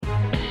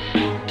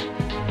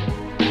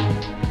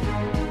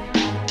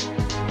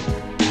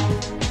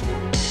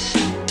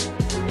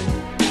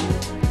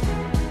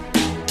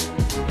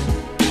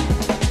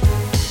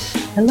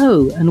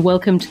Hello, and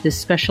welcome to this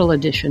special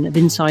edition of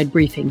Inside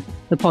Briefing,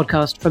 the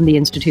podcast from the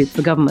Institute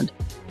for Government.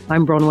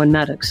 I'm Bronwyn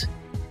Maddox.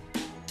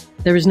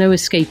 There is no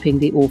escaping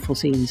the awful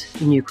scenes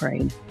in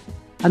Ukraine.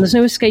 And there's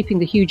no escaping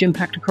the huge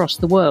impact across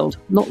the world,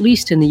 not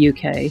least in the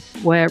UK,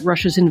 where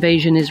Russia's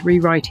invasion is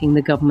rewriting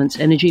the government's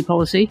energy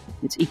policy,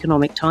 its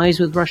economic ties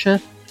with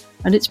Russia,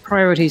 and its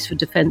priorities for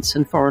defence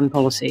and foreign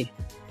policy.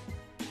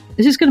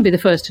 This is going to be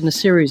the first in a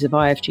series of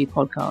IFG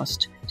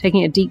podcasts,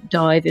 taking a deep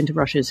dive into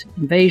Russia's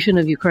invasion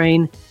of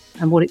Ukraine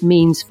and what it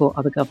means for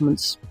other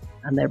governments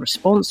and their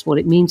response, what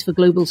it means for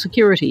global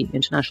security,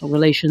 international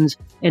relations,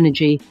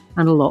 energy,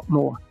 and a lot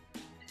more.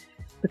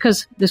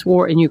 Because this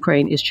war in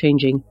Ukraine is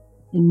changing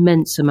an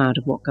immense amount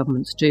of what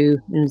governments do,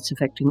 and it's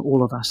affecting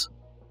all of us.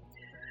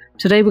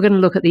 Today we're going to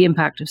look at the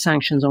impact of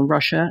sanctions on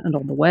Russia and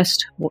on the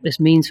West, what this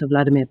means for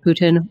Vladimir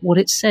Putin, what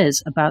it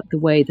says about the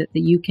way that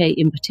the UK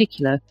in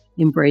particular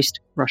embraced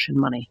Russian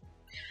money.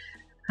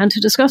 And to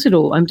discuss it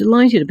all, I'm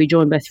delighted to be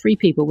joined by three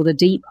people with a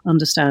deep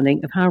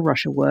understanding of how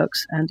Russia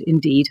works and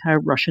indeed how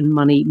Russian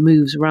money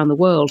moves around the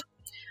world.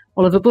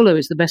 Oliver Bullough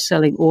is the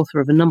best-selling author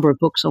of a number of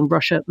books on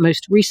Russia,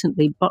 most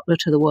recently Butler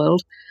to the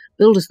World,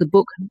 billed as the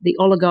book The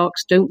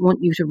Oligarchs Don't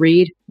Want You to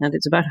Read, and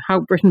it's about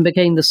how Britain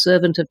became the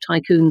servant of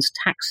tycoons,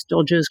 tax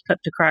dodgers,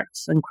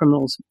 kleptocrats and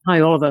criminals. Hi,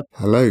 Oliver.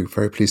 Hello,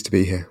 very pleased to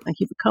be here. Thank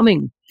you for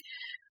coming.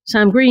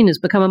 Sam Green has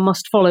become a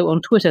must-follow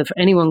on Twitter for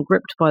anyone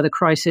gripped by the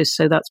crisis,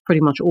 so that's pretty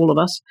much all of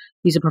us.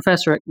 He's a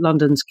professor at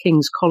London's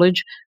King's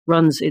College,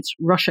 runs its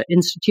Russia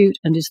Institute,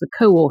 and is the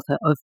co-author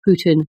of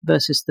Putin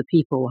versus the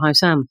People. Hi,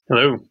 Sam.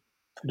 Hello.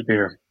 Good to be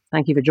here.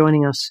 Thank you for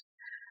joining us.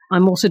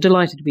 I'm also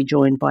delighted to be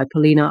joined by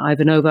Polina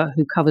Ivanova,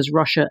 who covers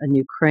Russia and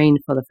Ukraine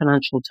for the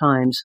Financial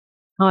Times.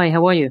 Hi,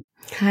 how are you?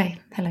 Hi,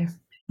 hello.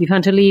 You've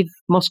had to leave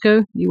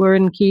Moscow? You were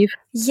in Kyiv?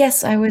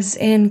 Yes, I was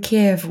in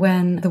Kiev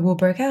when the war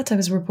broke out. I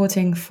was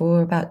reporting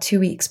for about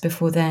 2 weeks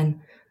before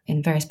then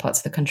in various parts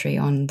of the country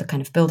on the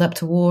kind of build-up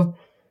to war,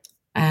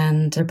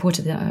 and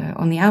reported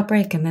on the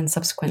outbreak, and then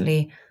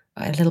subsequently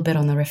a little bit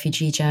on the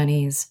refugee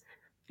journeys,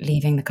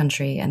 leaving the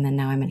country, and then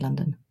now I'm in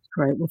London.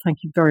 Great. Well, thank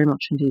you very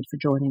much indeed for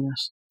joining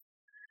us.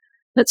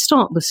 Let's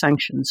start with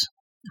sanctions.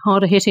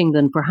 Harder hitting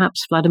than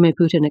perhaps Vladimir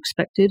Putin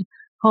expected,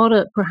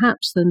 harder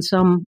perhaps than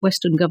some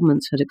Western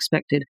governments had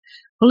expected.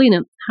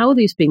 Polina, how are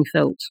these being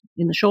felt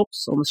in the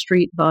shops, on the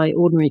street, by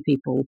ordinary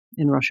people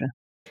in Russia?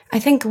 I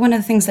think one of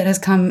the things that has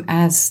come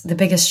as the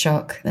biggest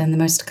shock and the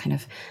most kind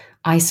of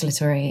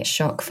isolatory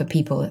shock for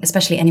people,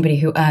 especially anybody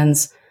who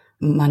earns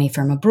money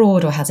from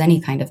abroad or has any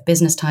kind of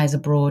business ties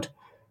abroad,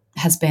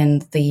 has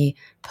been the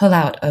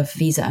pullout of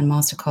Visa and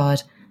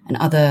MasterCard and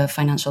other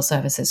financial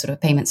services, sort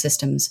of payment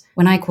systems.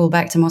 When I call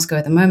back to Moscow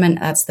at the moment,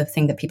 that's the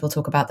thing that people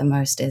talk about the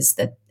most, is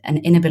that an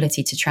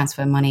inability to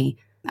transfer money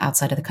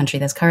outside of the country.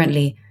 There's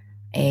currently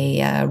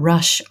a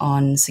rush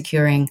on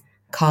securing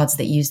cards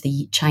that use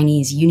the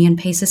Chinese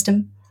UnionPay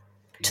system,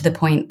 to the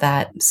point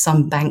that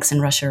some banks in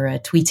Russia are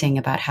tweeting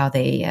about how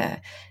they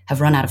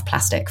have run out of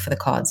plastic for the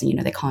cards, and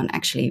they can't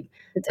actually.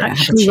 It's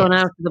actually run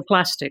out of the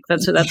plastic.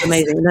 That's yes.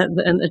 Amazing.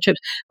 And the chips.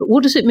 But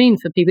what does it mean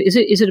for people? Is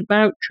it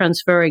about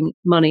transferring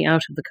money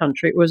out of the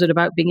country, or is it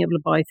about being able to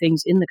buy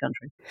things in the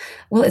country?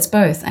 Well, it's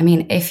both. I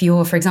mean, if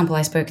you're, for example,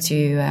 I spoke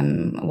to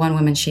one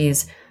woman,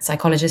 she's a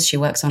psychologist, she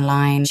works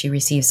online, she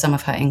receives some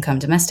of her income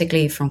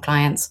domestically from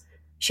clients.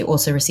 She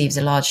also receives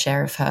a large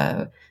share of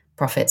her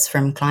profits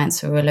from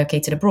clients who are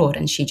located abroad,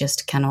 and she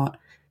just cannot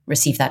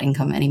receive that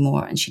income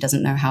anymore, and she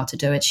doesn't know how to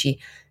do it.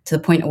 To the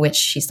point at which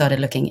she started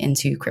looking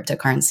into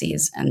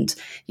cryptocurrencies and,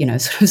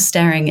 sort of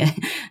staring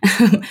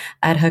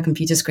at her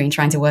computer screen,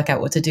 trying to work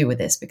out what to do with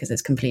this, because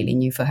it's completely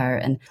new for her.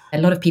 And a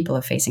lot of people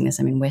are facing this.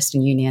 I mean,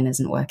 Western Union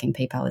isn't working,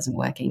 PayPal isn't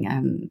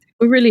working.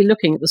 We're really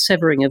looking at the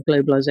severing of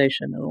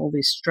globalization and all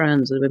these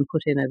strands that have been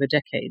put in over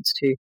decades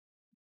to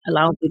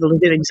allow people to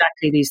do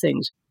exactly these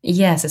things.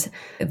 Yes,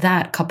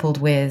 that coupled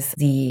with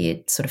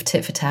the sort of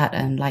tit for tat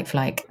and like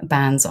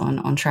bans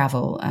on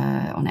travel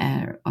on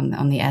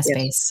the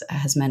airspace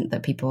has meant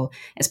that people,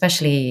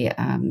 especially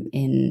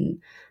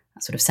in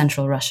sort of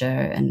central Russia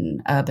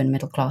and urban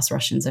middle class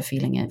Russians, are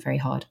feeling it very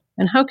hard.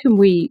 And how can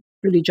we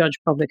really judge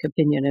public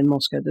opinion in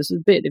Moscow? There's a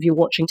bit, if you're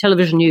watching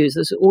television news,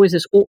 there's always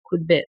this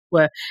awkward bit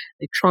where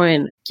they try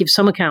and give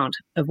some account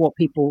of what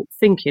people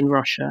think in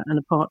Russia, and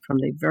apart from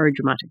the very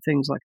dramatic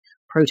things like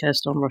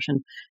protest on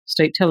Russian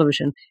state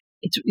television,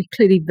 it's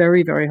clearly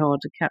very, very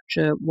hard to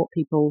capture what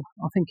people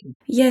are thinking.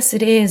 Yes,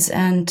 it is.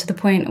 And to the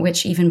point at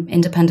which even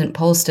independent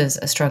pollsters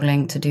are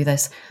struggling to do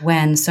this,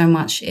 when so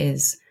much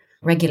is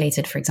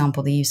regulated, for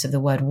example, the use of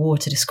the word war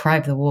to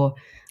describe the war,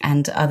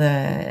 and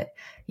other,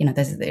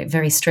 there's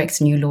very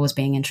strict new laws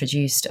being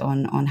introduced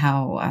on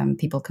how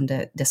people can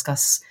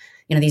discuss,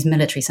 these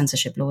military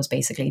censorship laws,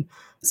 basically,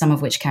 some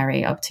of which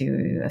carry up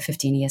to a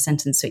 15-year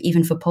sentence. So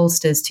even for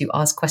pollsters to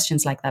ask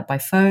questions like that by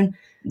phone,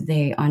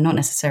 they are not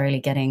necessarily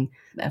getting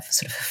a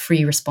sort of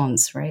free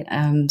response, right?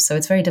 So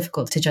it's very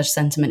difficult to judge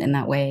sentiment in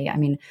that way. I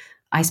mean,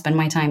 I spend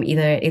my time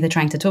either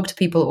trying to talk to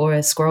people or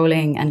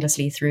scrolling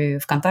endlessly through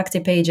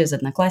Vkontakte pages,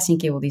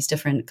 Odnoklassniki, all these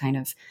different kind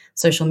of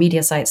social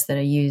media sites that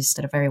are used,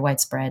 that are very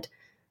widespread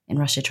in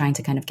Russia trying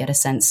to kind of get a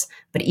sense.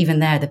 But even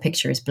there, the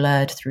picture is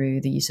blurred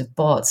through the use of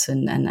bots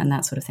and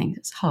that sort of thing.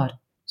 It's hard.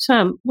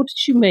 Sam, what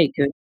did you make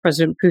of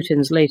President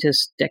Putin's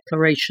latest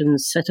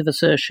declarations, set of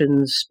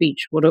assertions,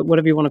 speech,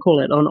 whatever you want to call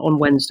it, on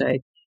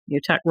Wednesday? You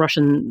attack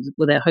Russians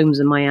with their homes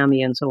in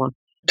Miami and so on.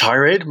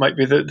 Tirade might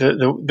be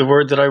the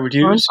word that I would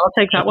use. I'll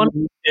take that one.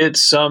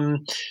 It's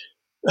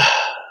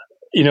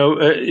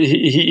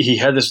he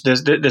had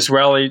this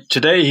rally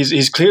today.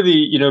 He's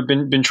clearly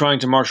been trying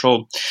to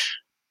marshal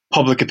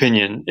public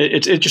opinion.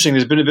 It's interesting.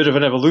 There's been a bit of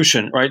an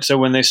evolution, right? So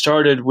when they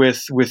started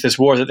with this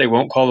war that they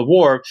won't call a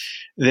war,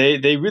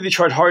 they really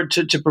tried hard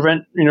to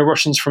prevent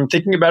Russians from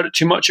thinking about it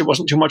too much. It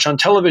wasn't too much on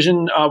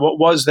television. What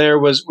was there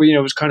was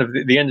kind of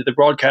the end of the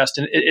broadcast,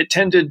 and it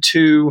tended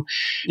to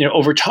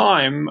over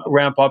time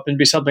ramp up and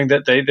be something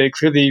that they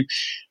clearly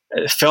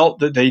felt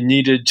that they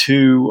needed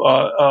to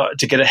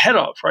get ahead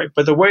of, right?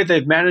 But the way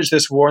they've managed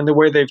this war and the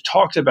way they've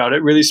talked about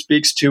it really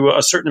speaks to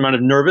a certain amount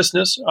of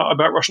nervousness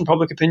about Russian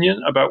public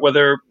opinion, about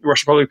whether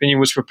Russian public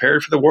opinion was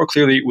prepared for the war.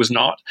 Clearly, it was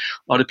not.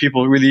 A lot of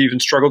people really even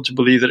struggled to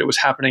believe that it was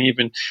happening,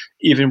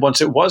 even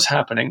once it was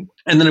happening.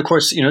 And then, of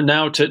course,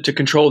 now to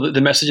control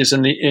the messages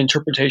and the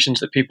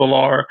interpretations that people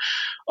are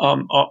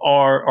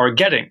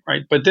getting,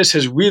 right? But this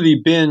has really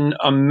been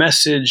a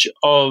message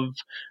of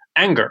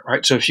anger,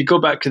 right? So if you go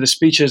back to the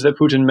speeches that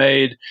Putin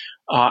made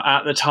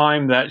at the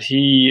time that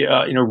he,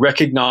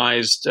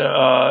 recognized,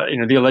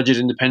 the alleged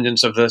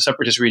independence of the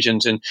separatist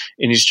regions in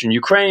eastern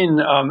Ukraine,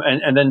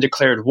 and then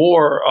declared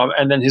war,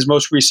 and then his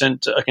most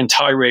recent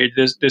tirade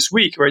this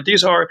week, right?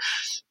 These are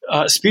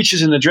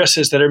speeches and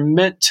addresses that are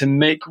meant to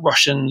make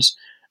Russians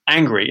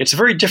angry. It's a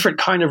very different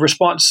kind of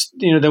response,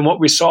 than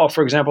what we saw,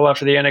 for example,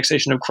 after the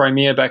annexation of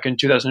Crimea back in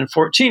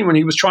 2014, when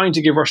he was trying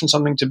to give Russians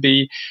something to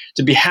be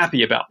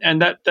happy about,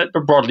 and that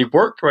broadly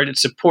worked, right? It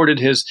supported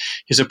his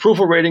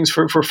approval ratings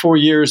for 4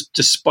 years,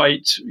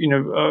 despite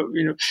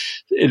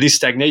at least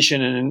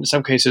stagnation and in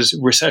some cases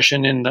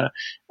recession in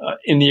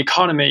the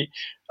economy.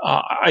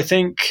 I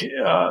think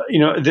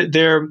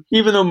there,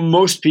 even though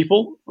most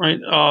people, right,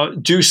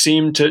 do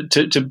seem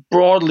to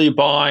broadly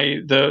buy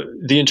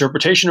the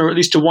interpretation, or at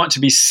least to want to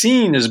be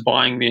seen as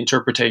buying the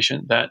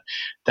interpretation that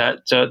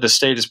the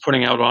state is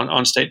putting out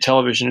on state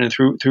television and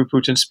through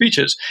Putin's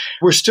speeches,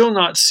 we're still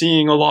not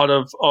seeing a lot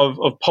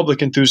of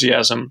public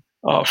enthusiasm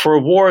for a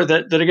war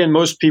that again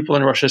most people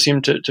in Russia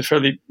seem to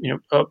fairly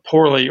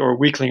poorly or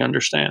weakly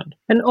understand.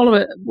 And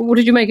Oliver, what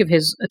did you make of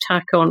his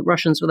attack on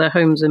Russians with their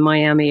homes in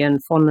Miami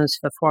and fondness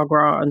for foie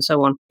gras and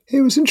so on?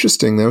 It was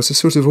interesting. There was a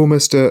sort of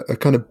almost a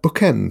kind of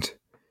bookend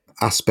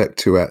aspect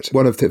to it.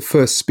 One of the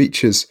first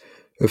speeches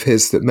of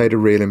his that made a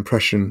real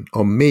impression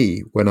on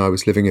me when I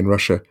was living in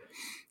Russia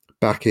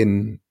back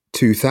in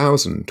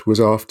 2000 was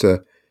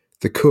after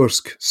the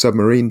Kursk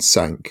submarine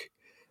sank.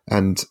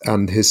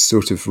 And his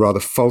sort of rather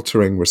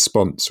faltering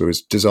response, or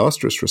his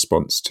disastrous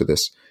response to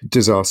this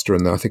disaster,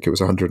 and I think it was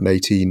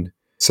 118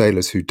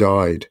 sailors who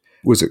died,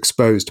 was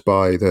exposed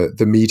by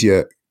the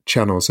media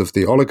channels of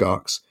the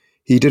oligarchs.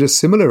 He did a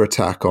similar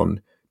attack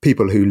on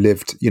people who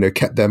lived,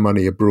 kept their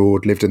money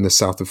abroad, lived in the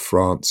south of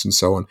France and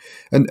so on.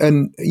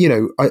 And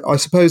I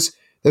suppose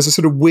there's a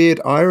sort of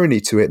weird irony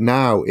to it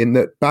now, in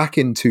that back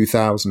in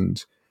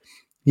 2000,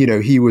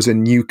 he was a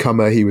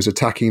newcomer. He was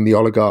attacking the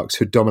oligarchs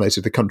who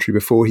dominated the country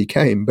before he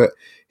came. But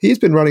he's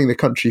been running the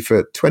country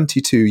for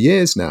 22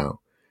 years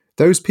now.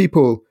 Those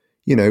people,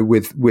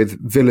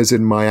 with villas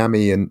in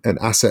Miami and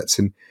assets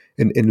in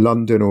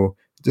London or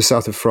the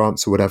south of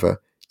France or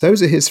whatever,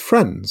 those are his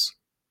friends.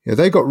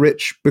 They got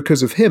rich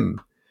because of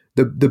him.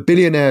 The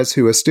billionaires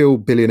who are still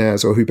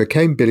billionaires or who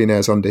became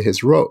billionaires under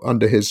his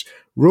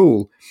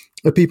rule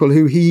are people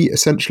who he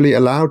essentially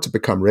allowed to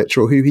become rich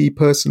or who he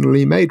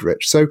personally made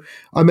rich. So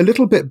I'm a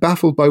little bit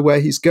baffled by where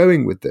he's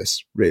going with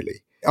this,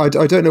 really. I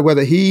don't know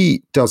whether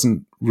he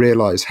doesn't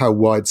realize how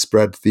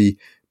widespread the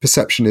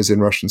perception is in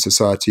Russian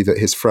society that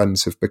his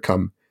friends have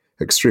become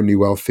extremely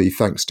wealthy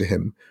thanks to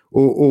him,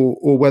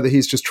 or whether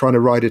he's just trying to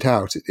ride it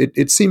out.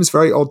 It seems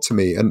very odd to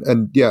me.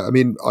 And yeah, I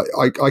mean,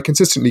 I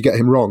consistently get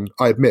him wrong,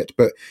 I admit,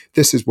 but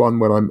this is one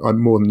where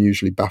I'm more than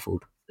usually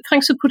baffled.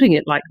 Thanks for putting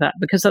it like that,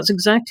 because that's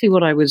exactly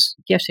what I was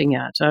getting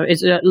at.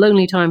 It's a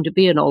lonely time to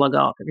be an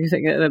oligarch. If you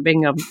think they're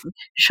being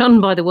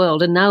shunned by the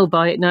world, and now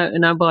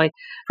by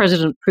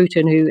President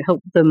Putin, who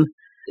helped them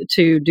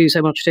to do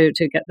so much to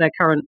get their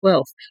current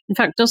wealth. In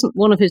fact, doesn't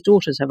one of his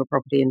daughters have a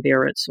property in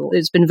Biarritz?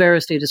 It's been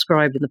variously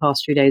described in the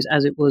past few days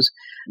as it was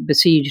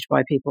besieged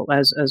by people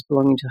as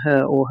belonging to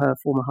her or her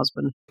former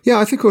husband. Yeah,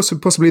 I think also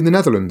possibly in the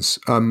Netherlands.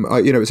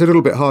 It's a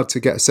little bit hard to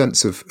get a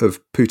sense of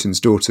Putin's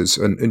daughters,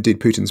 and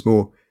indeed Putin's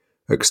more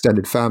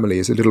extended family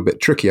is a little bit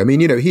tricky. I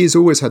mean, he's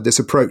always had this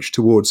approach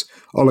towards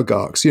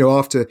oligarchs.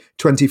 After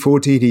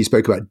 2014, he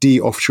spoke about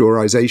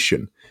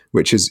de-offshoreization,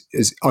 which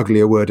is ugly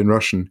a word in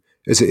Russian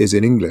as it is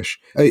in English,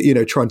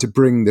 trying to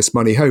bring this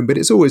money home. But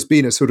it's always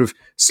been a sort of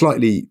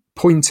slightly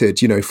pointed,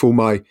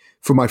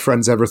 for my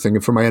friends everything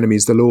and for my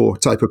enemies the law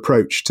type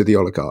approach to the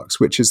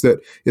oligarchs, which is that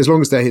as long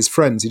as they're his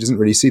friends, he doesn't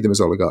really see them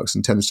as oligarchs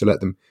and tends to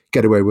let them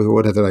get away with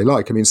whatever they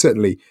like. I mean,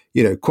 certainly,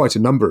 quite a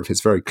number of his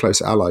very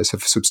close allies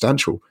have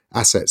substantial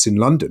assets in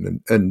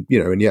London, and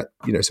yet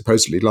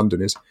supposedly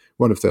London is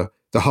one of the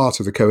heart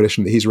of the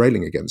coalition that he's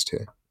railing against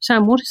here.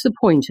 Sam, what is the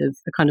point of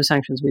the kind of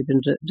sanctions we've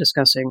been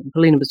discussing?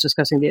 Polina was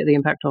discussing the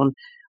impact on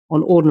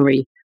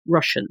ordinary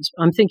Russians.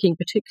 I'm thinking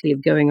particularly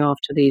of going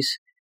after these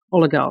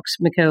oligarchs.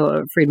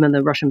 Mikhail Friedman,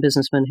 the Russian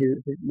businessman who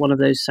one of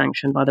those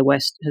sanctioned by the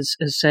West, has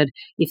said,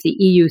 if the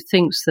EU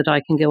thinks that I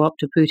can go up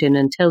to Putin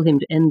and tell him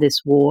to end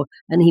this war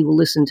and he will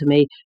listen to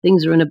me,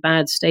 things are in a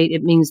bad state.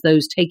 It means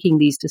those taking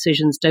these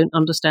decisions don't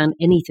understand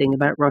anything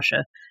about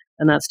Russia,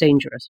 and that's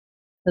dangerous.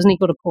 Hasn't he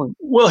got a point?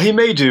 Well, he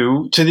may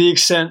do, to the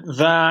extent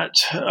that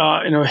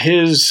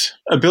his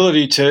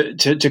ability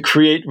to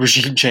create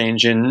regime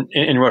change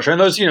in Russia,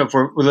 and those,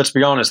 let's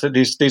be honest, that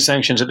these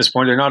sanctions at this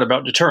point are not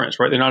about deterrence,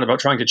 right? They're not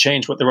about trying to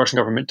change what the Russian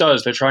government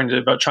does. They're trying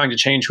to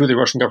change who the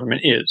Russian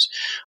government is.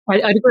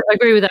 I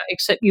agree with that,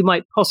 except you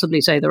might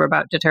possibly say they're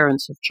about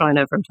deterrence of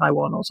China from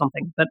Taiwan or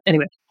something. But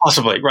anyway,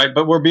 possibly, right?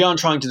 But we're beyond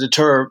trying to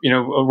deter,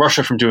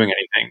 Russia from doing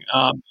anything.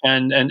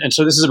 And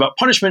so this is about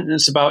punishment, and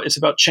it's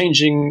about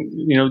changing,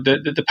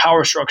 the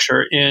power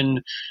structure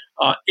in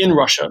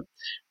Russia,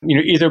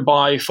 either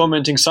by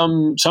fomenting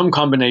some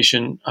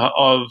combination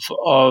of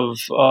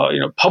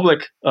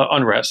public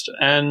unrest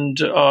and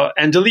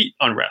elite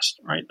unrest,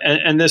 right?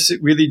 And this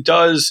really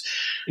does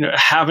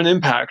have an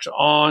impact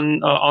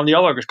on the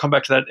oligarchs. Come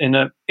back to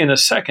that in a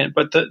second.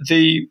 But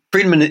the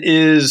Friedman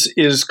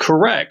is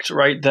correct,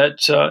 right?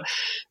 That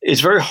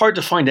it's very hard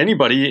to find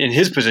anybody in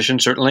his position,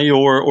 certainly,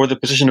 or the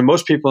position of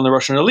most people in the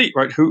Russian elite,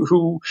 right,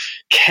 who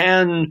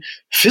can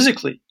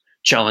physically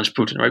challenge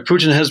Putin, right?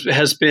 Putin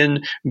has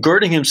been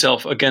girding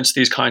himself against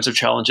these kinds of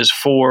challenges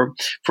for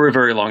a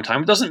very long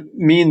time. It doesn't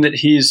mean that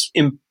he's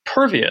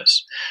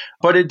impervious,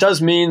 but it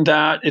does mean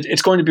that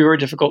it's going to be very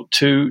difficult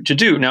to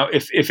do. Now,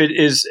 if it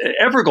is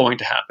ever going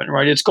to happen,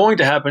 right, it's going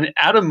to happen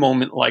at a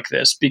moment like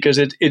this, because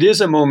it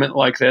is a moment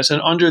like this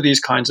and under these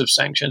kinds of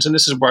sanctions, and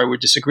this is where I would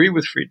disagree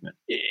with Friedman.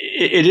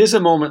 It is a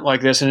moment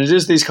like this, and it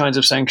is these kinds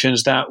of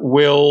sanctions that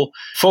will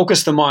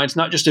focus the minds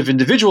not just of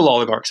individual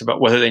oligarchs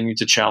about whether they need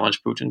to challenge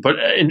Putin, but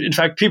in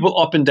fact, people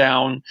up and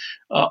down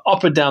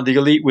the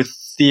elite, with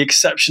the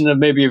exception of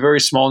maybe a very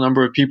small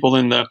number of people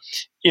in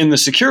the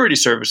security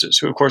services,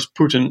 who of course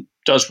Putin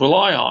does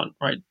rely on,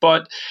 right?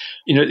 But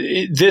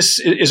this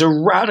is a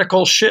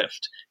radical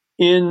shift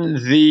in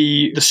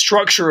the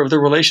structure of the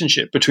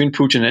relationship between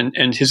Putin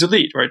and his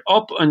elite, right?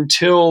 Up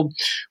until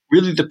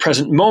really the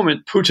present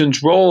moment,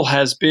 Putin's role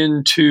has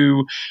been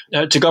to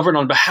govern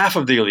on behalf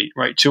of the elite,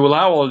 right? To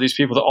allow all of these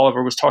people that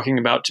Oliver was talking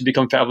about to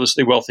become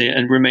fabulously wealthy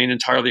and remain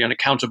entirely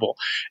unaccountable,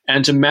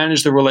 and to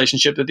manage the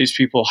relationship that these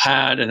people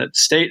had and that the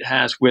state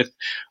has with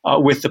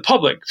the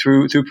public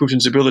through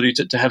Putin's ability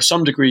to have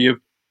some degree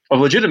of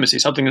legitimacy,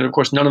 something that, of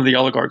course, none of the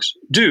oligarchs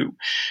do,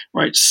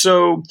 right?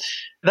 So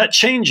that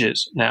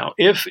changes now.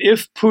 If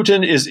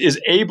Putin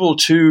is able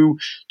to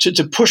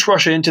push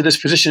Russia into this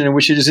position in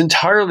which it is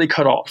entirely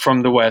cut off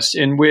from the West,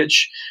 in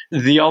which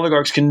the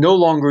oligarchs can no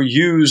longer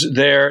use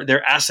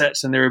their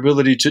assets and their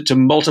ability to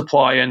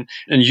multiply and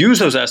use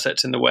those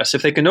assets in the West,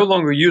 if they can no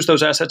longer use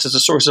those assets as a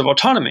source of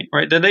autonomy,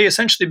 right, then they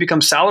essentially become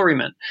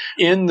salarymen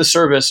in the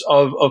service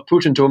of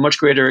Putin to a much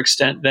greater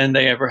extent than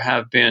they ever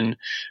have been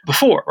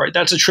before, right?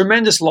 That's a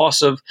tremendous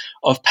loss of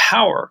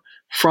power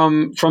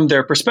from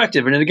their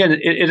perspective. And again,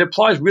 it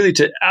applies really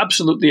to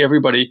absolutely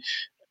everybody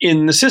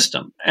in the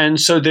system.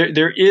 And so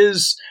there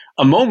is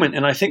a moment,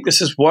 and I think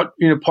this is what,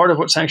 part of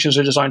what sanctions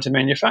are designed to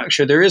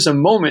manufacture. There is a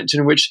moment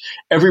in which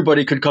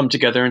everybody could come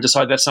together and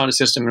decide that's not a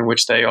system in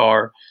which they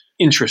are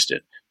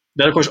interested.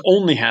 That, of course,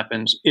 only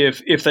happens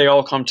if they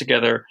all come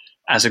together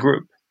as a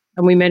group.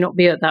 And we may not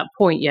be at that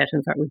point yet.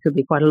 In fact, we could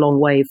be quite a long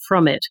way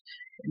from it.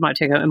 It might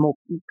take a more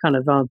kind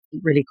of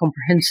really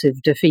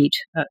comprehensive defeat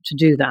to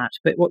do that.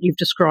 But what you've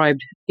described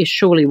is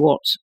surely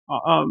what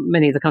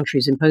many of the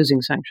countries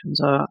imposing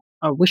sanctions are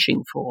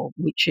wishing for,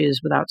 which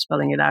is, without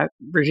spelling it out,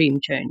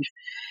 regime change.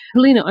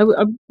 Polina,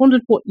 I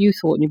wondered what you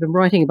thought, and you've been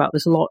writing about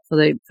this a lot for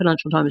the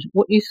Financial Times,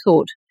 what you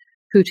thought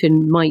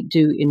Putin might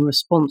do in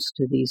response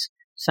to these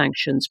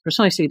sanctions,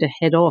 precisely to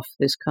head off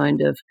this kind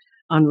of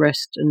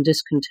unrest and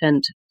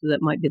discontent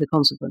that might be the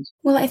consequence.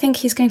 Well, I think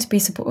he's going to be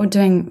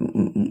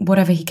doing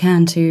whatever he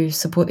can to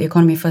support the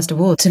economy, first of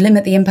all, to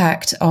limit the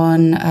impact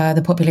on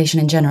the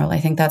population in general. I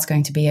think that's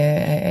going to be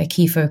a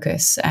key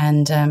focus.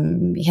 And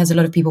he has a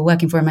lot of people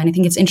working for him. And I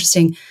think it's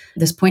interesting,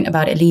 this point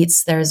about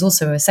elites. There is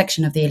also a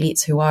section of the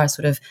elites who are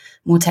sort of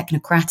more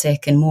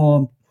technocratic and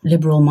more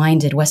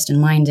liberal-minded,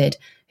 Western-minded,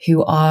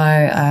 who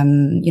are,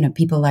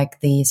 people like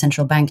the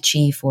central bank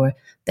chief or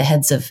the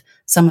heads of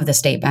some of the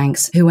state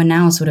banks, who are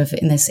now sort of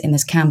in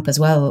this camp as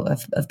well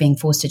of being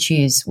forced to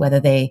choose whether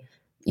they,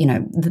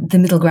 the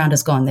middle ground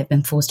is gone. They've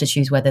been forced to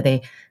choose whether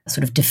they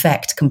sort of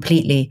defect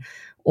completely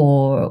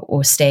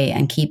or stay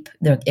and keep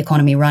the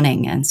economy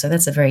running. And so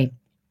that's a very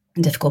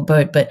difficult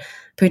boat. But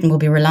Putin will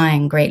be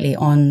relying greatly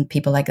on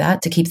people like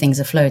that to keep things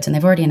afloat. And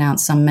they've already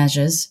announced some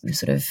measures,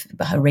 sort of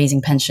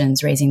raising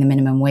pensions, raising the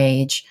minimum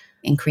wage,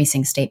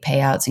 increasing state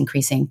payouts,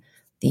 increasing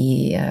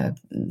the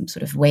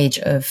sort of wage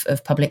of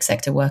public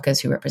sector workers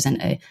who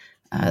represent a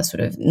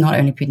sort of not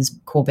only Putin's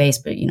core base,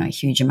 but a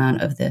huge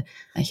amount of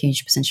a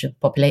huge percentage of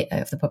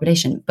the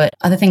population. But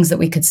other things that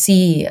we could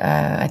see,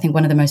 I think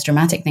one of the most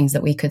dramatic things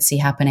that we could see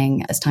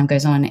happening as time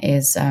goes on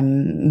is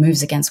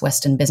moves against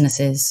Western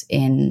businesses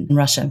in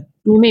Russia.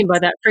 You mean by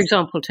that, for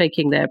example,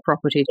 taking their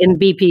property? In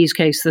BP's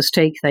case, the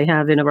stake they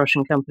have in a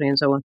Russian company and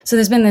so on. So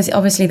there's been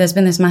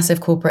this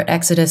massive corporate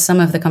exodus. Some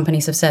of the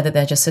companies have said that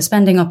they're just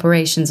suspending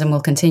operations and will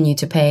continue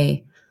to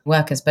pay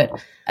workers, but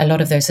a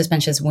lot of those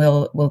suspensions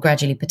will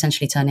gradually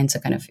potentially turn into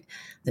kind of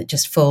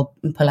just full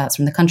pullouts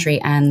from the country,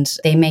 and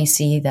they may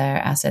see their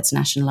assets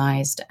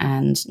nationalized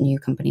and new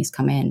companies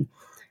come in,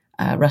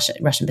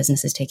 Russian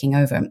businesses taking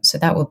over. So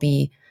that will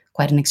be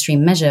quite an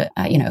extreme measure.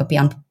 It'll be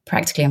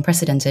practically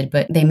unprecedented,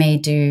 but they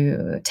may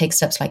take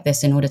steps like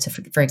this in order to,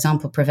 for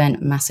example,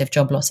 prevent massive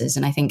job losses.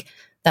 And I think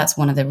that's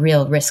one of the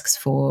real risks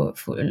for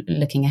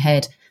looking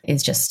ahead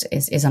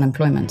is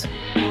unemployment.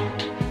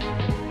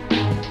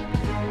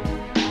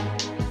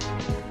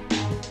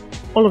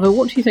 Oliver,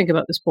 what do you think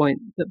about this point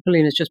that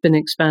Pauline has just been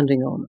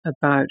expanding on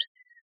about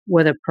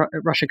whether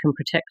Russia can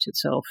protect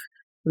itself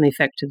from the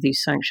effect of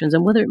these sanctions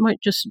and whether it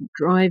might just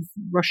drive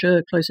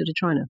Russia closer to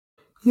China?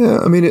 Yeah,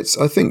 I mean,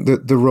 I think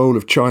that the role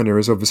of China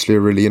is obviously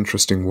a really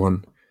interesting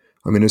one.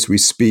 I mean, as we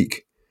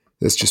speak,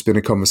 there's just been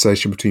a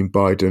conversation between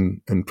Biden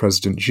and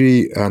President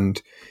Xi,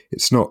 and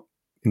it's not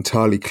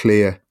entirely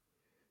clear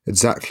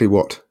exactly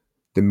what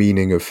the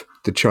meaning of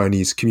the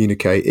Chinese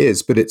communique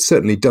is, but it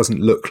certainly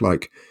doesn't look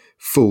like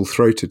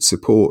full-throated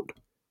support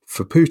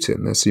for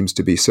Putin. There seems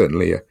to be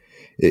certainly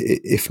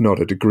if not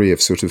a degree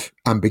of sort of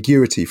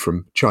ambiguity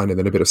from China,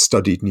 then a bit of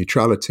studied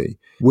neutrality.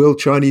 Will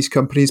Chinese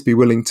companies be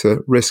willing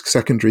to risk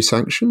secondary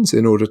sanctions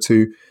in order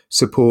to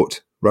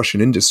support Russian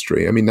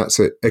industry? I mean, that's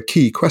a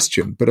key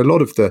question. But a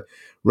lot of the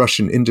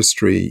Russian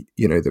industry,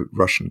 the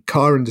Russian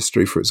car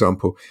industry, for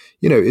example,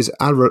 is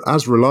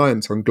as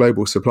reliant on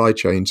global supply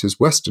chains as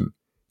Western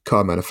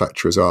car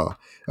manufacturers are.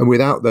 And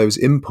without those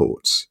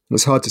imports,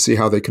 it's hard to see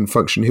how they can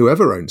function,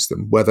 whoever owns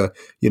them, whether,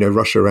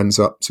 Russia ends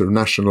up sort of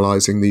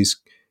nationalizing these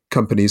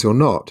companies or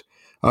not.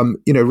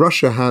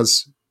 Russia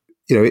has,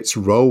 its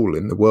role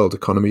in the world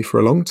economy for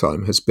a long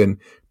time has been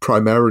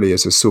primarily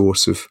as a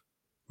source of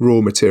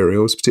raw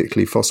materials,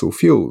 particularly fossil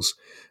fuels.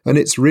 And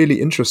it's really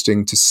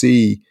interesting to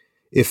see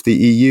if the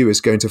EU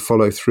is going to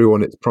follow through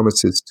on its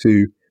promises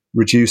to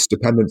reduce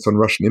dependence on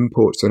Russian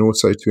imports and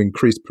also to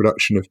increase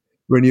production of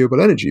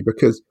renewable energy,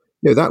 because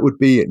that would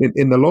be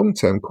in the long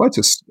term quite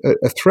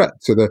a threat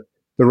to the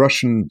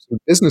Russian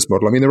business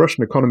model. I mean, the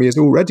Russian economy is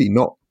already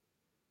not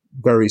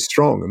very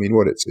strong. I mean,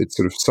 it's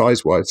sort of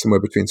size-wise somewhere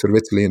between sort of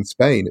Italy and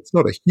Spain. It's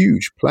not a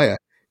huge player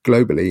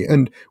globally,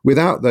 and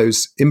without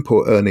those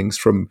import earnings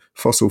from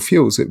fossil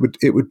fuels, it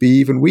would be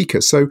even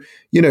weaker. So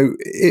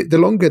the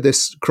longer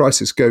this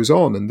crisis goes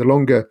on, and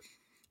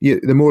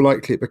the more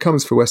likely it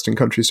becomes for Western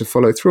countries to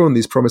follow through on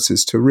these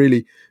promises to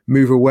really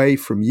move away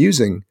from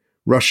using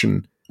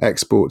Russian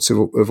exports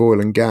of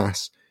oil and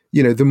gas,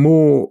 the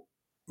more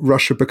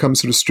Russia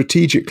becomes sort of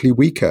strategically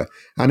weaker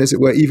and, as it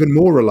were, even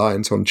more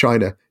reliant on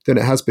China than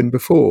it has been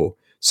before.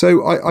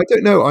 So I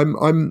don't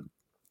know.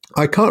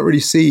 I can't really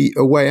see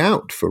a way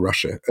out for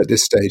Russia at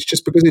this stage,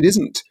 just because it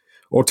isn't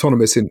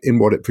autonomous in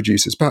what it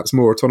produces, perhaps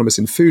more autonomous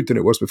in food than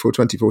it was before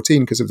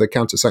 2014 because of the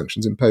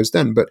counter-sanctions imposed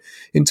then. But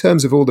in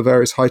terms of all the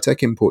various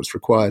high-tech imports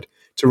required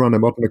to run a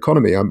modern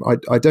economy,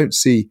 I don't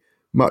see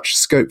much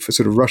scope for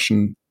sort of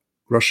Russian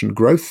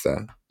growth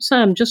there.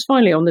 Sam, just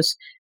finally on this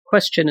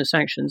question of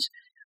sanctions,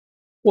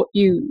 what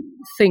you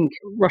think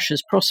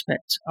Russia's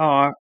prospects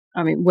are,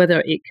 I mean,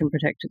 whether it can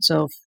protect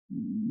itself,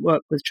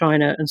 work with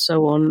China and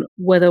so on,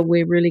 whether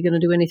we're really going to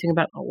do anything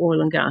about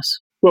oil and gas.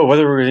 Well,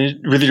 whether we're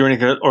really doing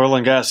anything about oil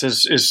and gas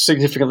is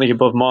significantly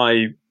above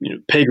my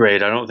pay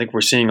grade. I don't think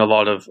we're seeing a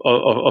lot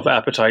of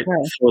appetite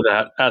for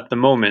that at the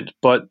moment.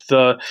 But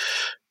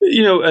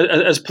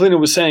as Polina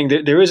was saying,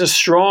 there is a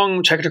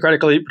strong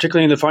technocratic elite,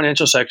 particularly in the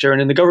financial sector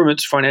and in the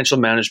government's financial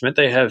management.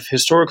 They have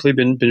historically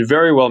been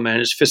very well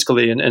managed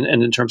fiscally and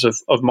in terms of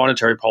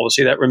monetary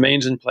policy. That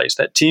remains in place.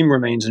 That team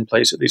remains in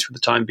place, at least for the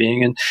time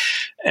being.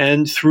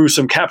 And through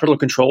some capital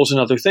controls and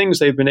other things,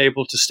 they've been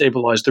able to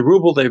stabilize the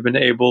ruble. They've been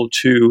able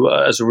to,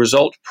 as a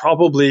result,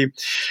 probably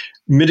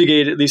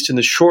mitigate, at least in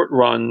the short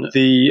run,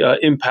 the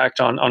impact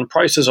on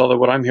prices. Although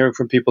what I'm hearing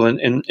from people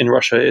in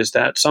Russia is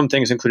that some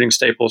things, including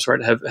staples,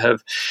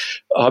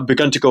 have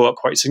begun to go up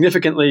quite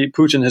significantly.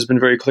 Putin has been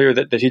very clear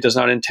that he does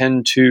not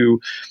intend to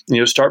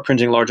start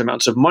printing large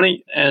amounts of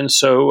money, and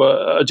so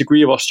a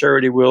degree of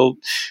austerity will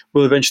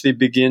eventually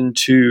begin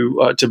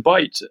to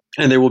bite,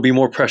 and there will be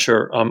more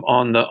pressure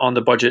on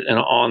the budget and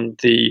on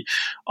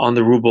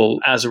the ruble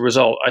as a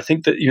result. I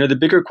think that the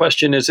bigger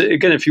question is,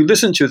 again, if you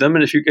listen to them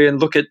and if you can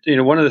look at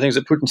one of the things that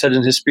that Putin said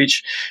in his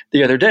speech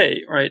the other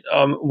day, right,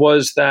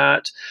 was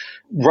that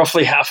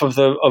roughly half of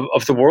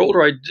the world,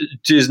 right,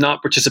 is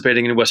not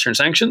participating in Western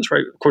sanctions,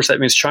 right? Of course, that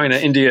means China,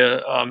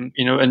 India,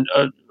 and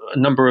a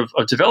number of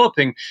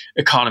developing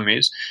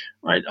economies,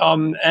 right?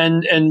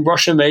 And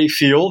Russia may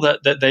feel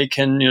that they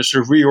can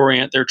sort of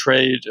reorient their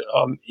trade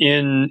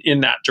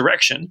in that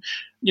direction,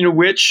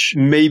 which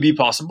may be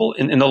possible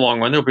in the long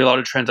run. There'll be a lot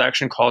of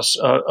transaction costs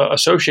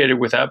associated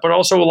with that, but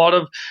also a lot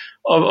of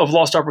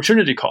lost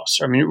opportunity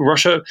costs. I mean,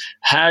 Russia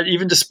had,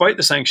 even despite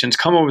the sanctions,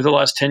 come over the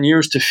last 10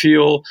 years to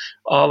feel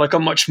like a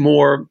much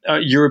more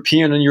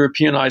European and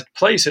Europeanized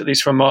place, at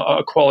least from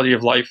a quality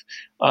of life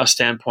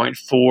standpoint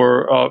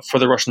for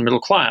the Russian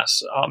middle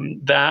class.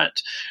 That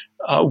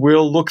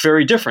will look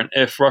very different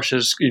if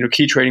Russia's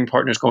key trading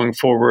partners going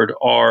forward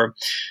are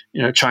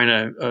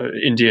China,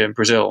 India, and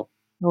Brazil.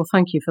 Well,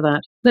 thank you for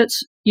that.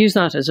 Let's use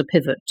that as a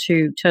pivot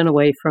to turn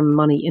away from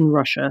money in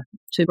Russia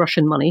to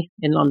Russian money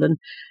in London.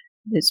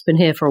 It's been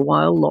here for a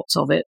while, lots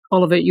of it.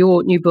 Oliver,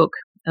 your new book,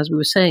 as we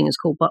were saying, is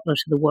called Butler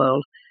to the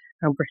World,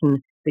 How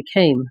Britain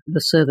Became the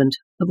Servant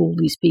of All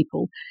These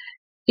People.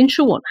 In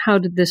short, how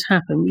did this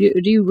happen? Do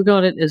you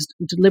regard it as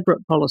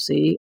deliberate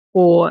policy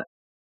or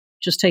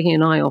just taking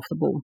an eye off the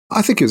ball?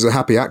 I think it was a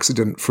happy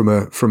accident from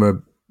a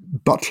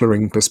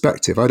butlering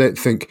perspective. I don't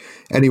think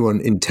anyone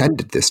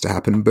intended this to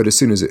happen, but as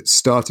soon as it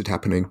started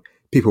happening,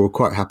 people were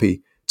quite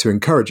happy to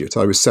encourage it.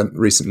 I was sent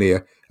recently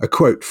a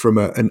quote from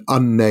an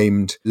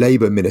unnamed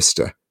Labour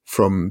minister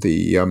from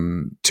the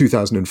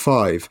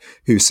 2005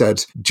 who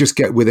said, just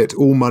get with it,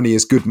 all money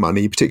is good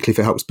money, particularly if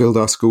it helps build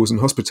our schools and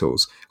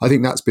hospitals. I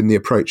think that's been the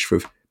approach for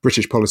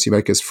British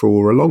policymakers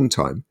for a long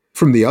time.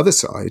 From the other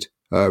side,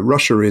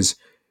 Russia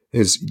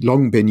has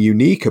long been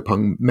unique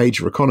among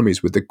major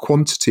economies with the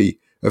quantity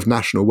of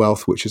national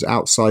wealth which is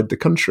outside the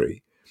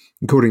country.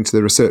 According to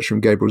the research from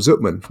Gabriel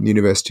Zuckman from the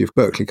University of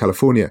Berkeley,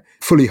 California,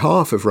 fully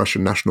half of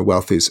Russian national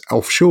wealth is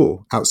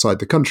offshore, outside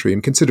the country.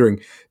 And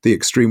considering the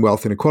extreme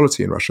wealth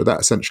inequality in Russia,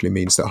 that essentially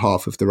means that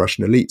half of the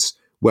Russian elite's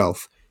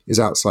wealth is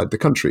outside the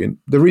country. And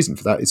the reason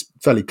for that is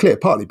fairly clear,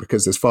 partly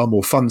because there's far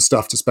more fun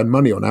stuff to spend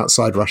money on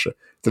outside Russia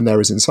than there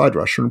is inside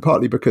Russia, and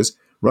partly because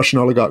Russian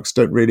oligarchs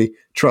don't really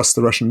trust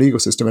the Russian legal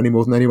system any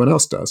more than anyone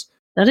else does.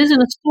 That is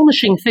an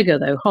astonishing figure,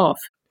 though, half.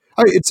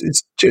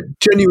 It's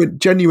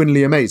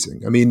genuinely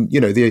amazing. I mean,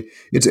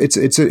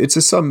 it's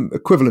a sum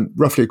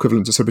roughly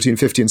equivalent to sort of between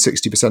 50 and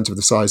 60% of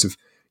the size of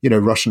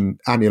Russian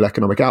annual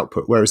economic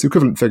output, whereas the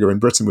equivalent figure in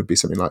Britain would be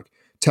something like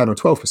 10 or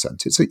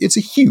 12%. It's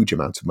a huge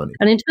amount of money.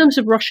 And in terms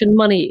of Russian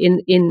money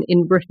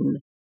in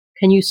Britain,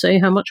 can you say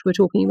how much we're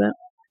talking about?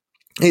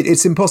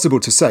 It's impossible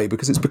to say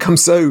because it's become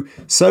so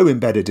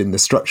embedded in the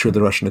structure of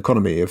the Russian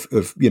economy of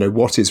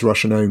what is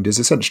Russian owned is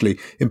essentially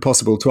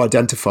impossible to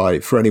identify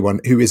for anyone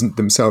who isn't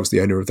themselves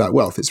the owner of that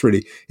wealth.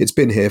 It's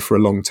been here for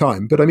a long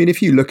time. But I mean,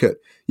 if you look at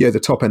the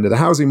top end of the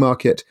housing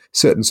market,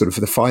 certain sort of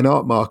for the fine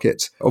art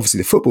market, obviously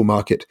the football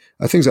market,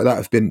 things like that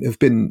have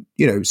been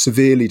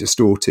severely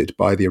distorted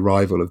by the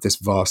arrival of this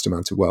vast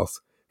amount of wealth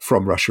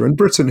from Russia. And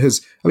Britain has,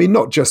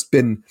 not just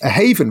been a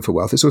haven for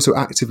wealth, it's also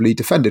actively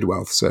defended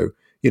wealth. So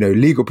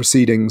legal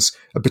proceedings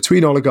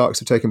between oligarchs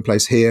have taken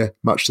place here,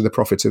 much to the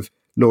profit of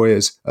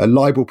lawyers.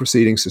 Libel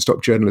proceedings to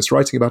stop journalists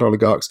writing about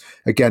oligarchs,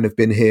 again, have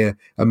been here,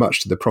 much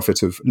to the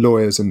profit of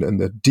lawyers and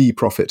the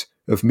de-profit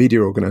of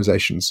media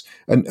organisations,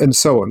 and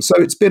so on. So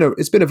it's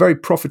been a very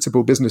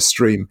profitable business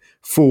stream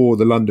for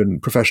the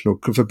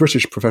for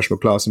British professional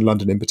class in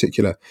London in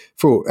particular,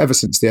 ever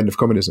since the end of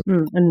communism.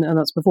 And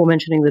that's before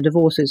mentioning the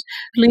divorces.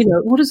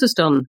 Lena, what has this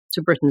done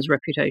to Britain's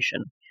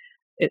reputation?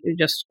 It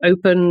just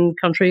open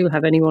country,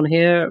 have anyone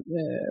here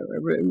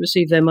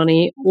receive their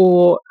money,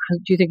 or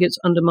do you think it's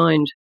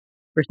undermined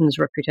Britain's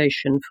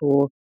reputation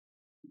for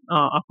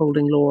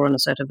upholding law and a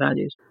set of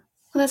values?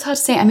 Well, that's hard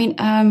to say. I mean,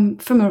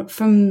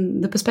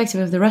 from the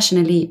perspective of the Russian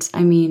elite,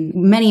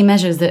 many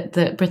measures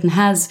that Britain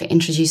has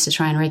introduced to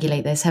try and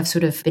regulate this have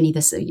sort of been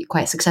either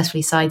quite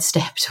successfully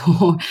sidestepped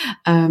or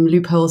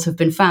loopholes have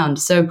been found.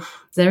 So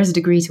there is a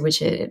degree to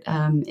which it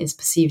is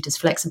perceived as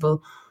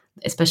flexible,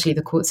 especially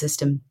the court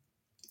system.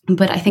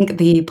 But I think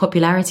the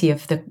popularity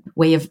of the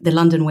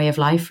London way of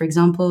life, for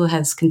example,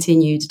 has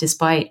continued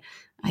despite,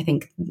 I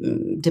think,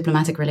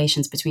 diplomatic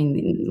relations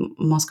between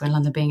Moscow and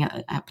London being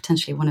at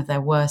potentially one of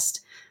their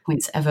worst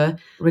points ever.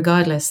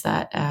 Regardless,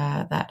 that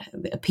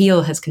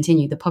appeal has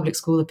continued. The public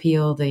school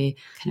appeal, the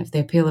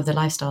appeal of the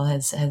lifestyle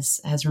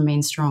has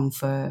remained strong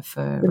for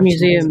the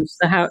museums,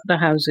 the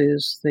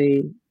houses,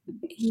 and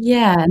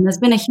there's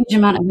been a huge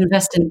amount of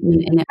investment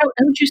in it. How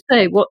would you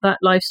say what that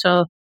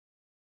lifestyle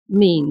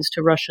means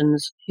to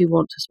Russians who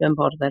want to spend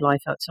part of their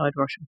life outside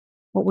Russia?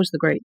 What was the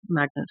great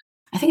magnet?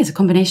 I think it's a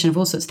combination of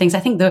all sorts of things. I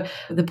think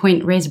the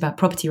point raised about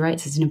property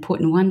rights is an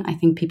important one. I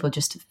think people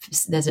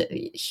there's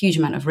a huge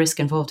amount of risk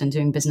involved in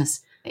doing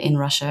business in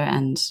Russia,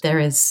 and there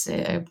is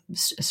a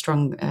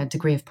strong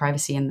degree of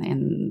privacy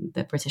in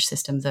the British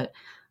system that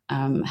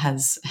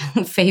has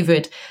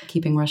favoured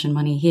keeping Russian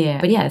money here.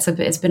 But yeah,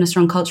 it's been a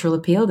strong cultural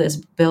appeal that's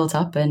built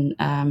up and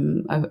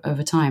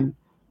over time.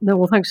 No,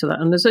 well, thanks for that.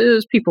 And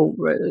as people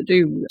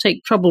do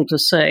take trouble to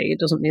say, it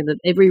doesn't mean that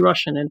every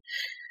Russian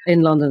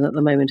in London at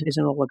the moment is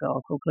an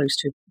oligarch or close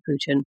to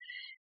Putin.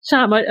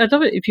 Sam, I'd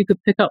love it if you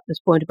could pick up this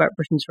point about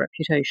Britain's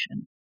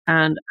reputation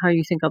and how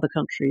you think other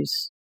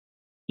countries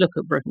look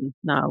at Britain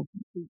now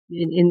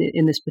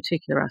in this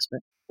particular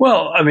aspect.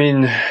 Well, I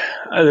mean,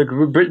 I think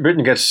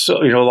Britain gets a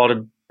lot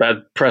of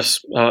bad press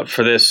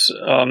for this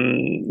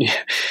in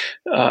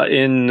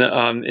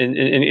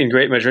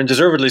great measure, and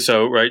deservedly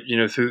so, right?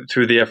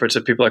 Through the efforts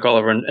of people like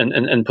Oliver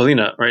and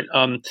Polina, right?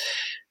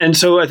 And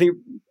so I think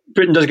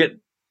Britain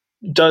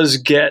does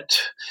get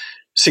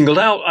singled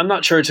out. I'm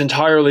not sure it's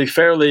entirely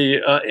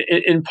fairly,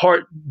 in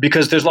part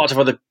because there's lots of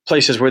other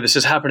places where this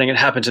is happening. It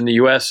happens in the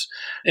US,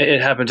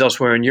 it happens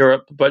elsewhere in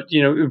Europe, but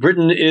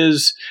Britain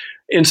is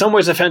in some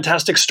ways a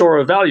fantastic store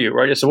of value,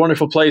 right? It's a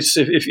wonderful place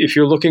if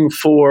you're looking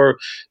for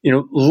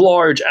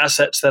large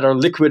assets that are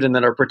liquid and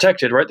that are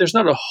protected, right? There's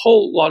not a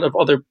whole lot of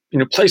other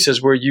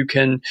places where you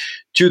can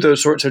do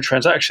those sorts of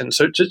transactions.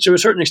 So to a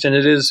certain extent,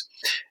 it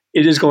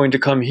is going to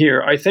come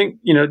here. I think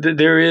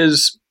there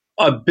is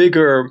a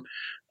bigger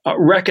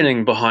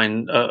reckoning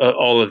behind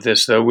all of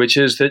this, though, which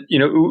is that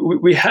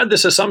we had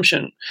this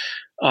assumption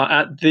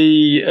at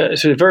the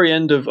sort of very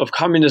end of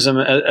communism,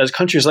 as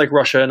countries like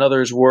Russia and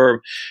others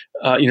were,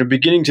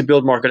 beginning to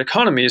build market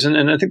economies,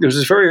 and I think there was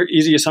this very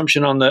easy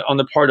assumption on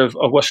the part of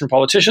Western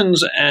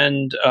politicians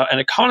and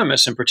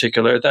economists in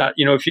particular that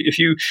if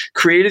you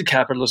created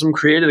capitalism,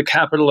 created a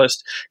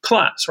capitalist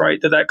class,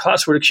 right, that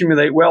class would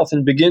accumulate wealth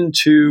and begin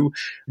to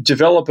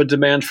develop a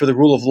demand for the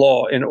rule of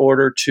law in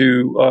order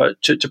to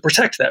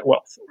protect that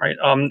wealth, right?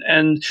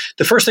 And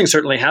the first thing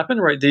certainly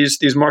happened, right?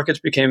 These markets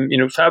became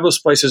fabulous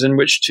places in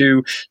which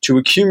to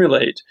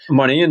accumulate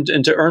money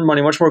and to earn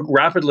money much more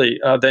rapidly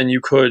than you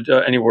could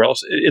anywhere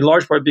else, in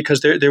large part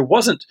because there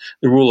wasn't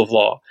the rule of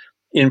law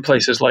in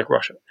places like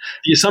Russia.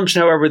 The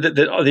assumption, however, that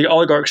the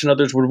oligarchs and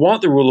others would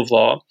want the rule of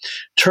law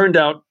turned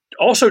out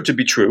also to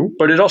be true,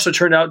 but it also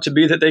turned out to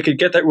be that they could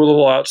get that rule of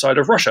law outside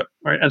of Russia,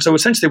 right? And so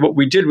essentially what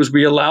we did was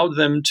we allowed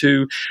them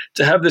to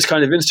have this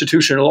kind of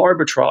institutional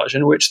arbitrage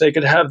in which they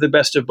could have the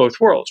best of both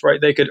worlds,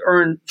 right? They could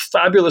earn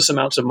fabulous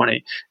amounts of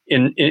money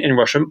in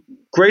Russia,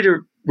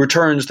 greater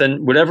returns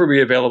than would ever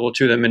be available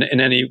to them in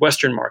any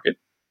Western market.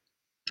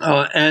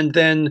 And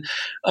then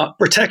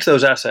protect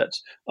those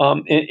assets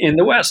in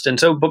the West. And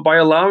so, but by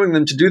allowing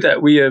them to do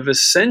that, we have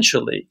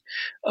essentially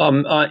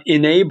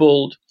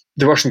enabled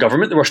the Russian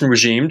government, the Russian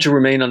regime, to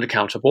remain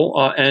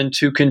unaccountable and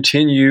to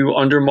continue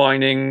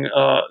undermining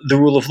the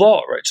rule of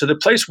law. Right. So the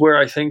place where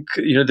I think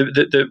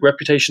the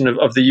reputation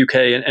of the UK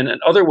and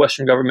other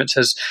Western governments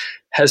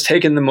has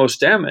taken the most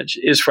damage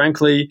is,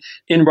 frankly,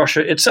 in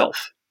Russia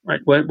itself.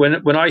 Right.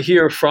 When I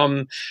hear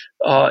from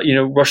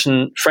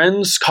Russian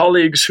friends,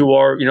 colleagues who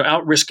are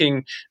out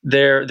risking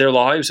their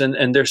lives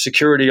and their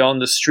security on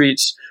the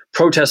streets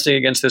protesting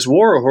against this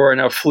war, or who are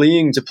now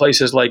fleeing to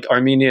places like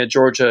Armenia,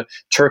 Georgia,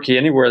 Turkey,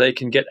 anywhere they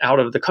can get out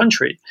of the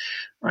country,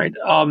 right?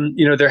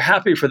 They're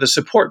happy for the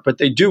support, but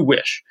they do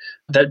wish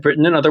that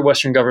Britain and other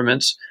Western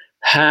governments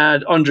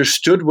had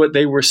understood what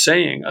they were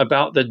saying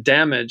about the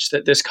damage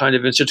that this kind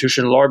of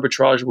institutional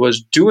arbitrage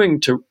was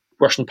doing to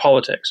Russian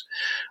politics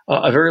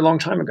a very long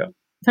time ago.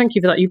 Thank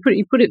you for that. You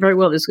put it very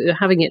well. It's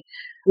having it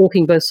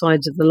walking both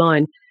sides of the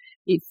line,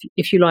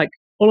 if you like.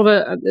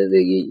 Oliver,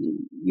 the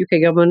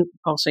UK government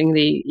passing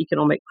the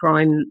economic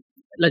crime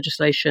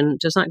legislation,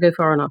 does that go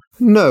far enough?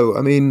 No,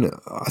 I mean,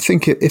 I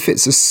think if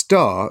it's a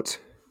start,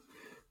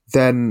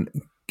 then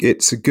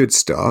it's a good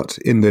start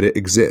in that it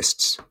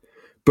exists.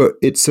 But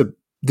it's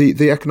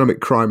the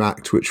Economic Crime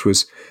Act, which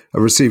was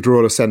received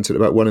royal assent at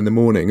about 1 a.m.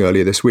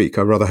 earlier this week.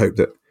 I rather hope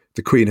that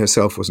the Queen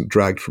herself wasn't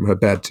dragged from her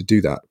bed to do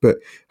that, but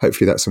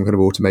hopefully that's some kind of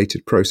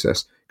automated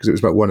process because it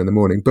was about 1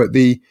 a.m. But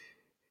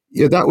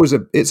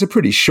it's a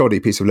pretty shoddy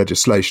piece of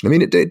legislation. I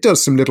mean, it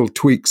does some little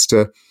tweaks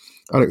to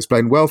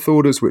unexplained wealth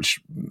orders,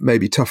 which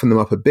maybe toughen them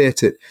up a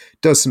bit. It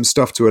does some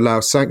stuff to allow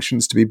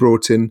sanctions to be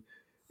brought in.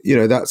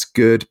 That's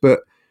good.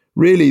 But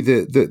really,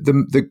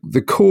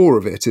 the core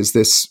of it is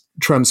this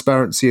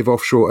transparency of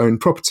offshore owned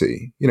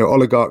property.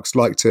 Oligarchs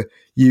like to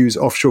use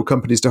offshore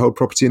companies to hold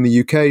property in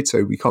the UK,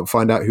 so we can't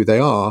find out who they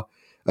are.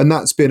 And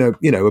that's been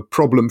a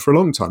problem for a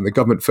long time. The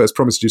government first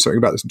promised to do something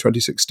about this in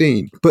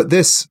 2016. But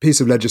this piece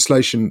of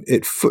legislation,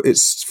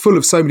 it's full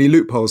of so many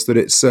loopholes that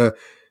it's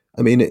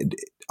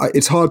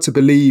hard to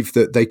believe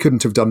that they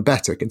couldn't have done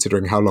better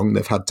considering how long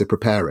they've had to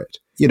prepare it.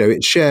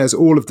 It shares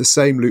all of the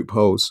same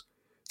loopholes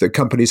that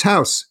Companies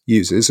House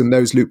uses, and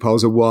those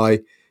loopholes are why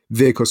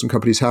vehicles from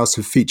Companies House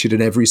have featured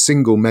in every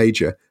single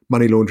major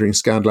money laundering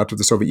scandal out of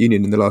the Soviet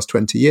Union in the last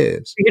 20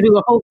 years. You could do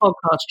a whole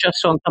podcast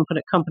just on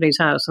Companies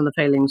House and the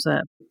failings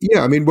there.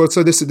 Yeah, I mean, well,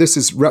 so this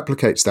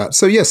replicates that.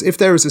 So yes, if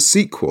there is a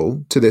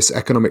sequel to this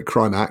Economic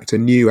Crime Act, a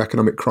new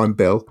economic crime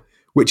bill,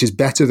 which is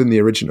better than the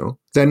original,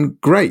 then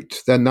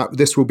great. Then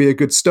this will be a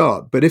good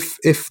start. But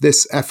if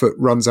this effort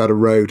runs out of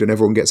road and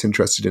everyone gets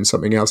interested in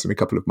something else in a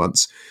couple of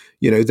months,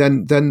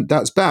 then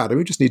that's bad. And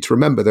we just need to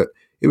remember that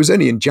It was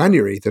only in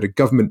January that a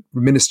government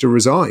minister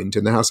resigned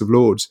in the House of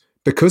Lords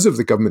because of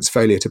the government's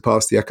failure to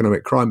pass the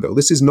economic crime bill.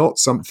 This is not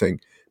something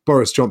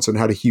Boris Johnson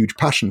had a huge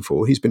passion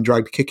for. He's been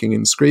dragged kicking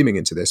and screaming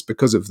into this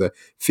because of the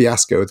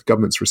fiasco of the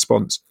government's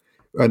response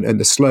and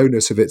the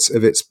slowness of its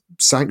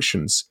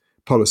sanctions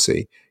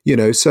policy.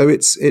 So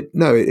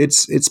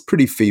it's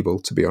pretty feeble,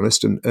 to be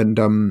honest. I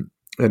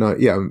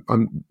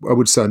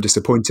would say I'm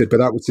disappointed, but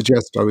that would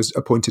suggest I was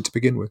appointed to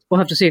begin with. We'll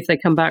have to see if they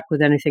come back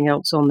with anything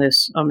else on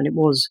this. I mean, it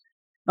was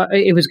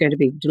going to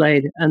be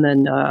delayed, and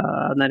then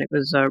it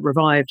was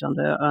revived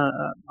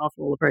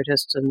after all the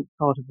protests, and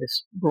part of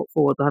this brought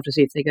forward. We'll have to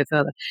see if they go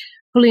further.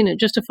 Paulina,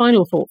 just a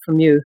final thought from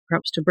you,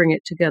 perhaps to bring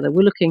it together.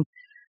 We're looking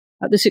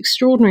at this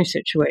extraordinary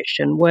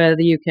situation where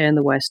the UK and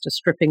the West are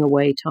stripping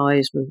away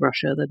ties with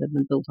Russia that have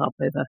been built up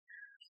over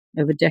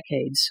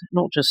decades,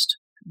 not just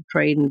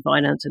trade and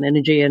finance and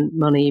energy and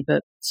money,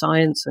 but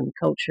science and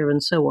culture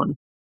and so on.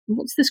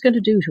 What's this going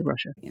to do to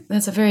Russia?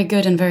 That's a very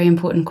good and very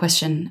important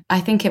question. I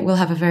think it will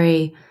have a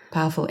very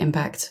powerful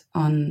impact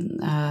on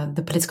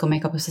the political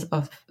makeup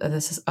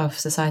of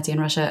society in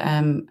Russia.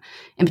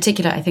 In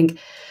particular, I think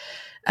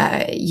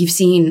you've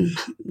seen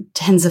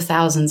tens of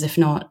thousands, if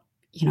not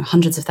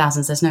hundreds of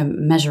thousands, there's no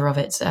measure of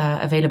it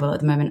available at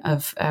the moment,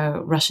 of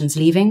Russians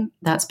leaving.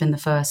 That's been the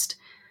first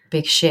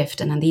big shift.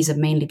 And then these are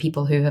mainly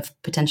people who have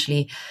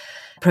potentially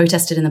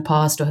protested in the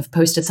past or have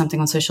posted something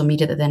on social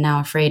media that they're now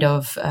afraid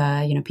of,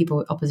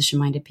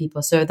 opposition-minded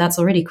people. So that's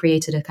already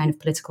created a kind of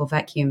political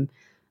vacuum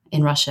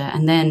in Russia.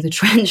 And then the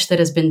trench that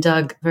has been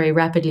dug very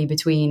rapidly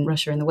between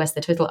Russia and the West,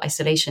 the total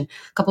isolation,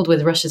 coupled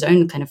with Russia's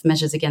own kind of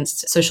measures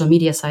against social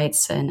media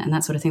sites and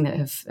that sort of thing that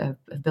have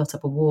built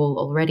up a wall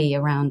already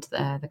around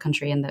the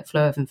country and the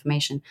flow of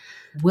information,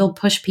 will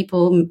push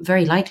people,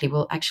 very likely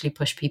will actually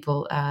push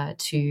people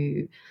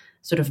to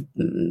sort of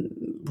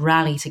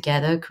rally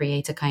together,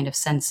 create a kind of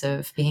sense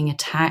of being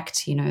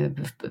attacked,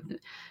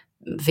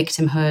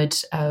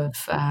 victimhood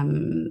of.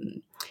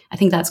 I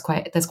think that's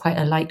quite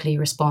a likely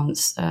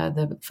response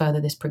the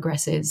further this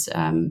progresses,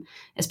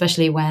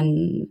 especially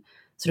when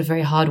sort of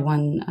very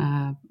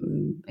hard-won,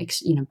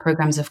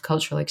 programs of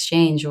cultural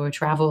exchange or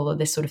travel or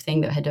this sort of thing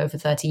that had over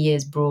 30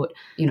 years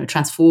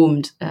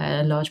transformed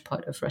a large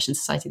part of Russian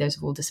society. Those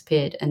have all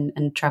disappeared,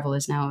 and travel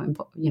is now,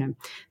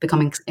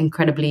 becoming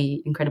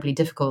incredibly, incredibly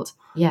difficult.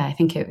 Yeah, I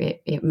think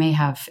it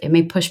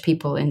may push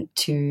people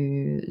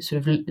into sort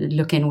of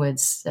look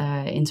inwards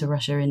into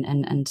Russia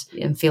and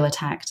feel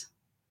attacked.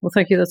 Well,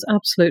 thank you. That's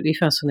absolutely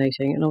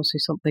fascinating, and obviously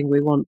something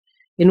we want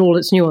in all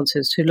its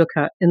nuances to look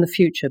at in the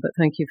future. But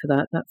thank you for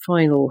that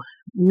final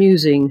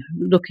musing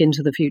look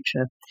into the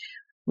future,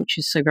 which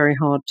is so very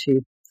hard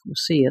to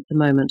foresee at the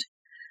moment.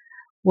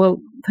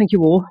 Well, thank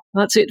you all.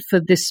 That's it for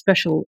this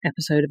special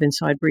episode of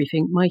Inside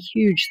Briefing. My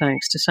huge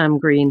thanks to Sam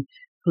Green,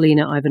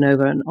 Paulina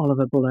Ivanova and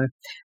Oliver Bullough.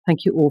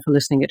 Thank you all for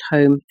listening at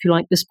home. If you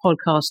like this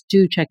podcast,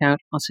 do check out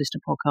our sister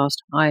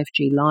podcast,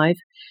 IFG Live.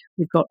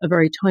 We've got a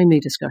very timely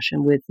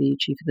discussion with the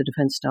Chief of the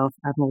Defence Staff,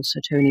 Admiral Sir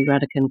Tony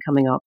Radakin,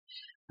 coming up,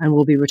 and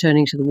we'll be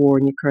returning to the war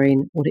in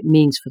Ukraine, what it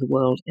means for the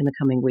world in the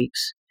coming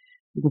weeks.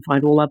 You can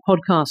find all our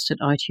podcasts at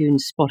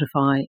iTunes,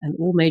 Spotify, and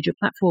all major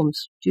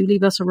platforms. Do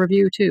leave us a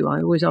review too.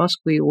 I always ask,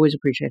 we always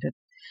appreciate it.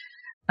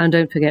 And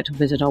don't forget to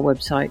visit our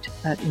website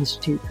at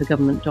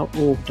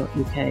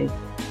instituteforgovernment.org.uk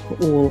for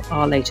all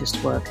our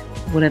latest work.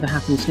 Whatever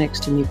happens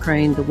next in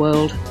Ukraine, the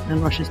world,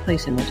 and Russia's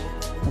place in it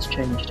has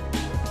changed.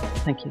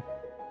 Thank you.